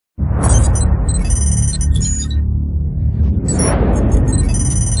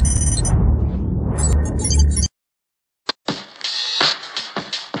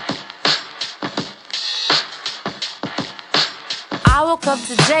up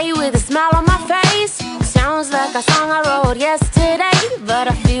today with a smile on my face. Sounds like a song I wrote yesterday, but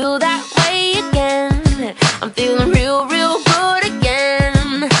I feel that way again. I'm feeling real, real good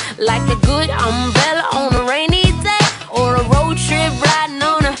again. Like a good umbrella on a rainy day, or a road trip riding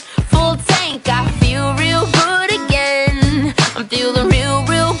on a full tank. I feel real good again. I'm feeling real,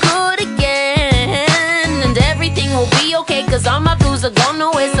 real good again. And everything will be okay, cause all my blues are gone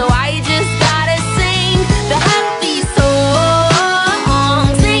away. So I just gotta sing the happy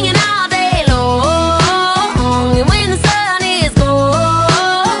song, singing all day long. And when the sun is gone,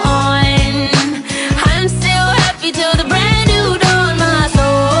 I'm still happy till the brand new dawn. My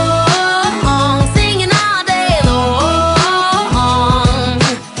song, singing all day long.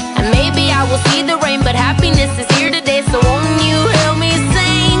 And maybe I will see the rain, but happiness is here today. So won't you help me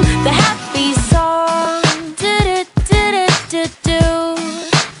sing the happy song?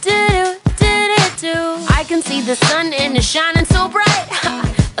 I can see the sun and it's shining so bright,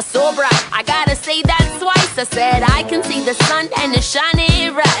 so bright. I gotta say that twice. I said I can see the sun and it's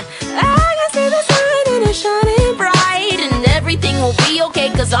shining bright. I can see the sun and it's shining bright. And everything will be okay,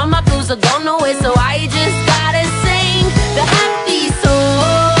 cause all my blues are gone away. So I just gotta sing the happy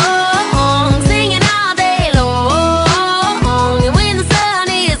song, singing all day long. And when the sun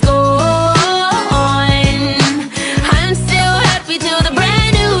is gone, I'm still happy till the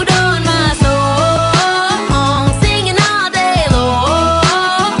brand new dawn. My song, singing all day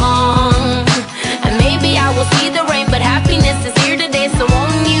long. And maybe I will see the rain, but happiness is here today. So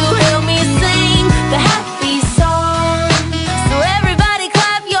won't you help me sing the happy song? So everybody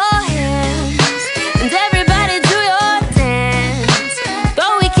clap your hands, and everybody do your dance.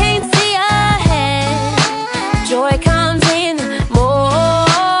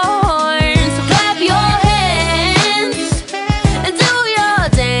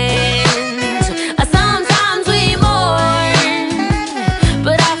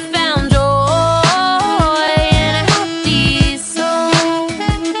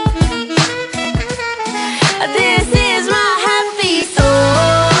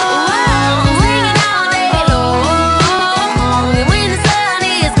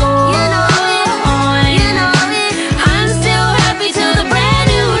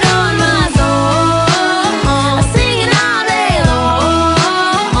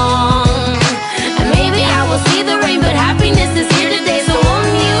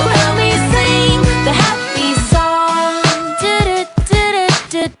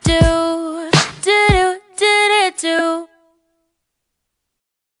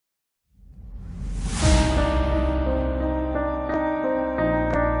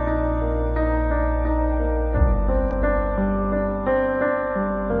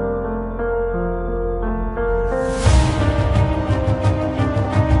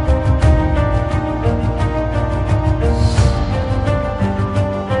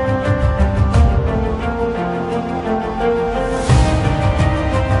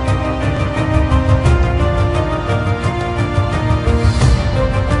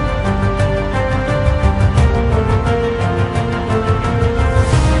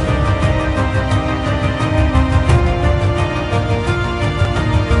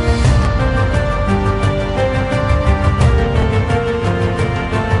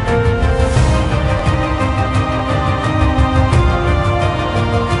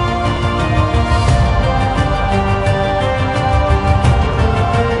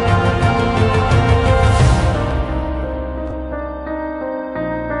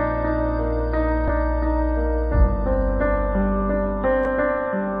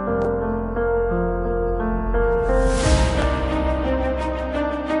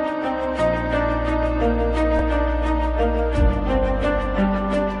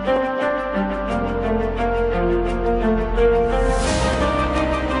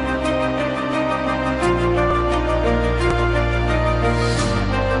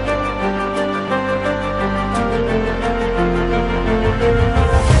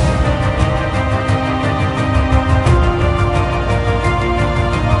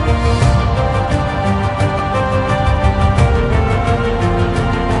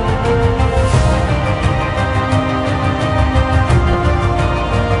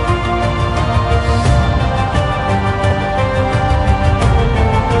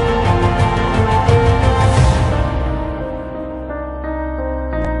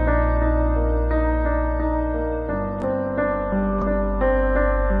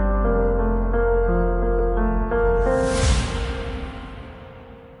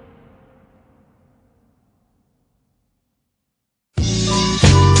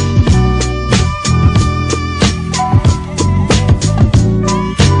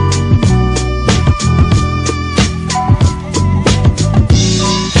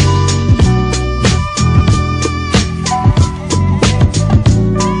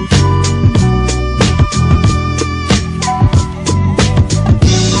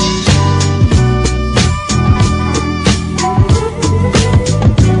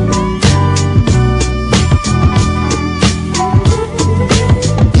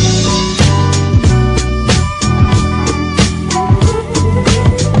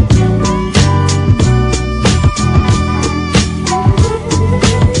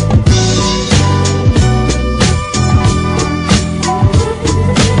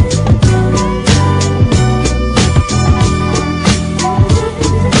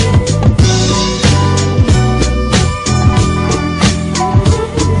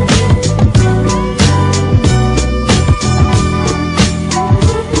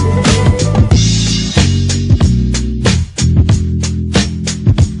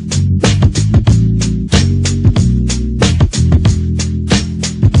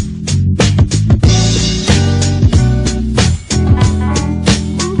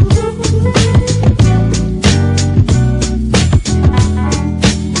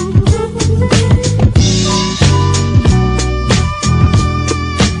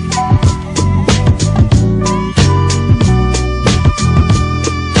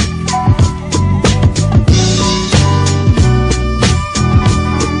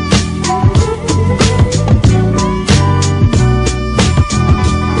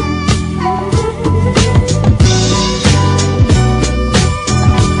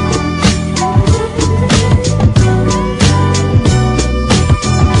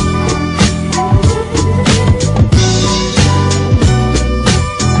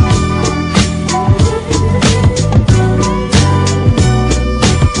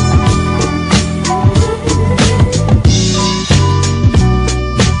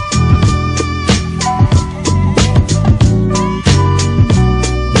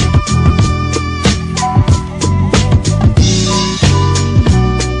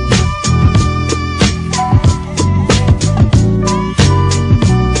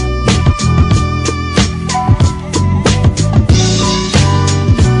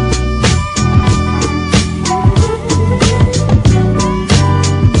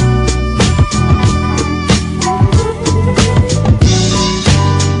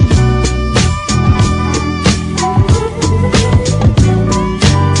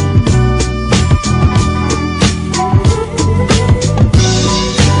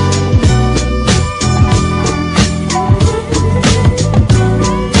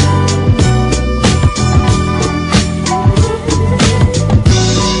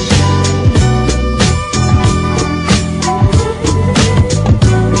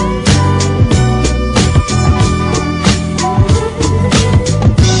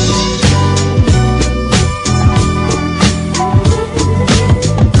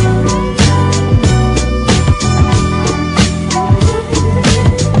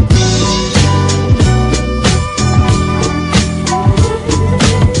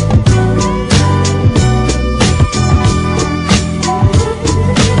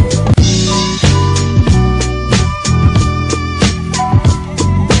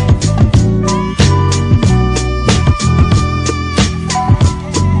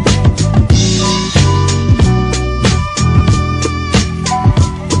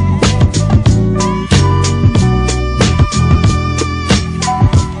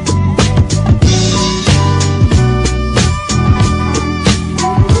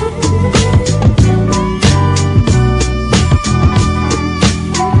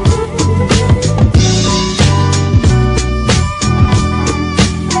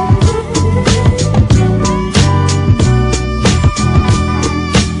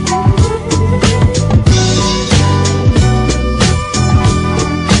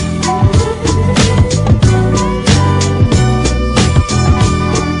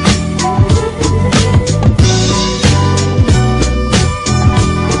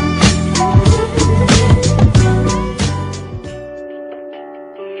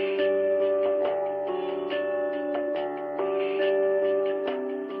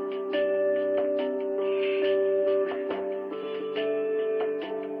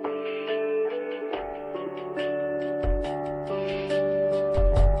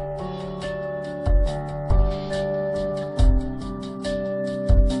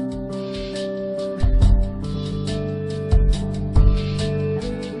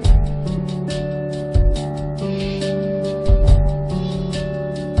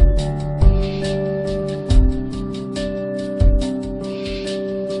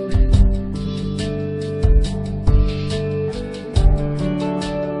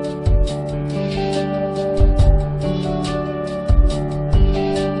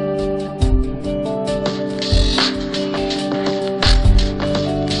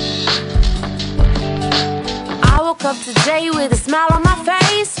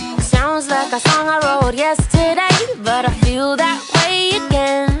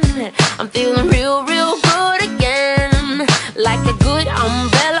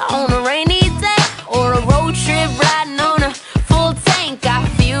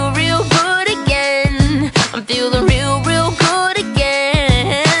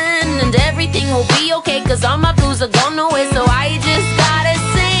 will be okay, cause all my blues are gone away. So I just gotta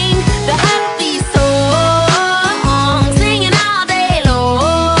sing the happy song, singing all day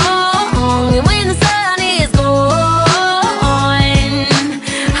long. And when the sun is gone,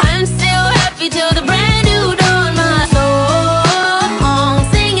 I'm still happy till the brand new dawn. My song,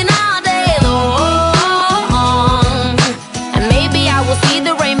 singing all day long. And maybe I will see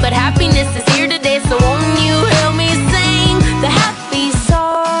the rain, but happiness is here today. So won't you help me sing the happy song?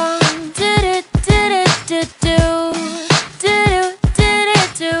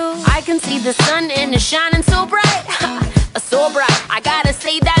 I can see the sun and it's shining so bright, so bright. I gotta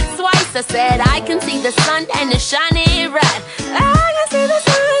say that twice. I said I can see the sun and it's shining bright.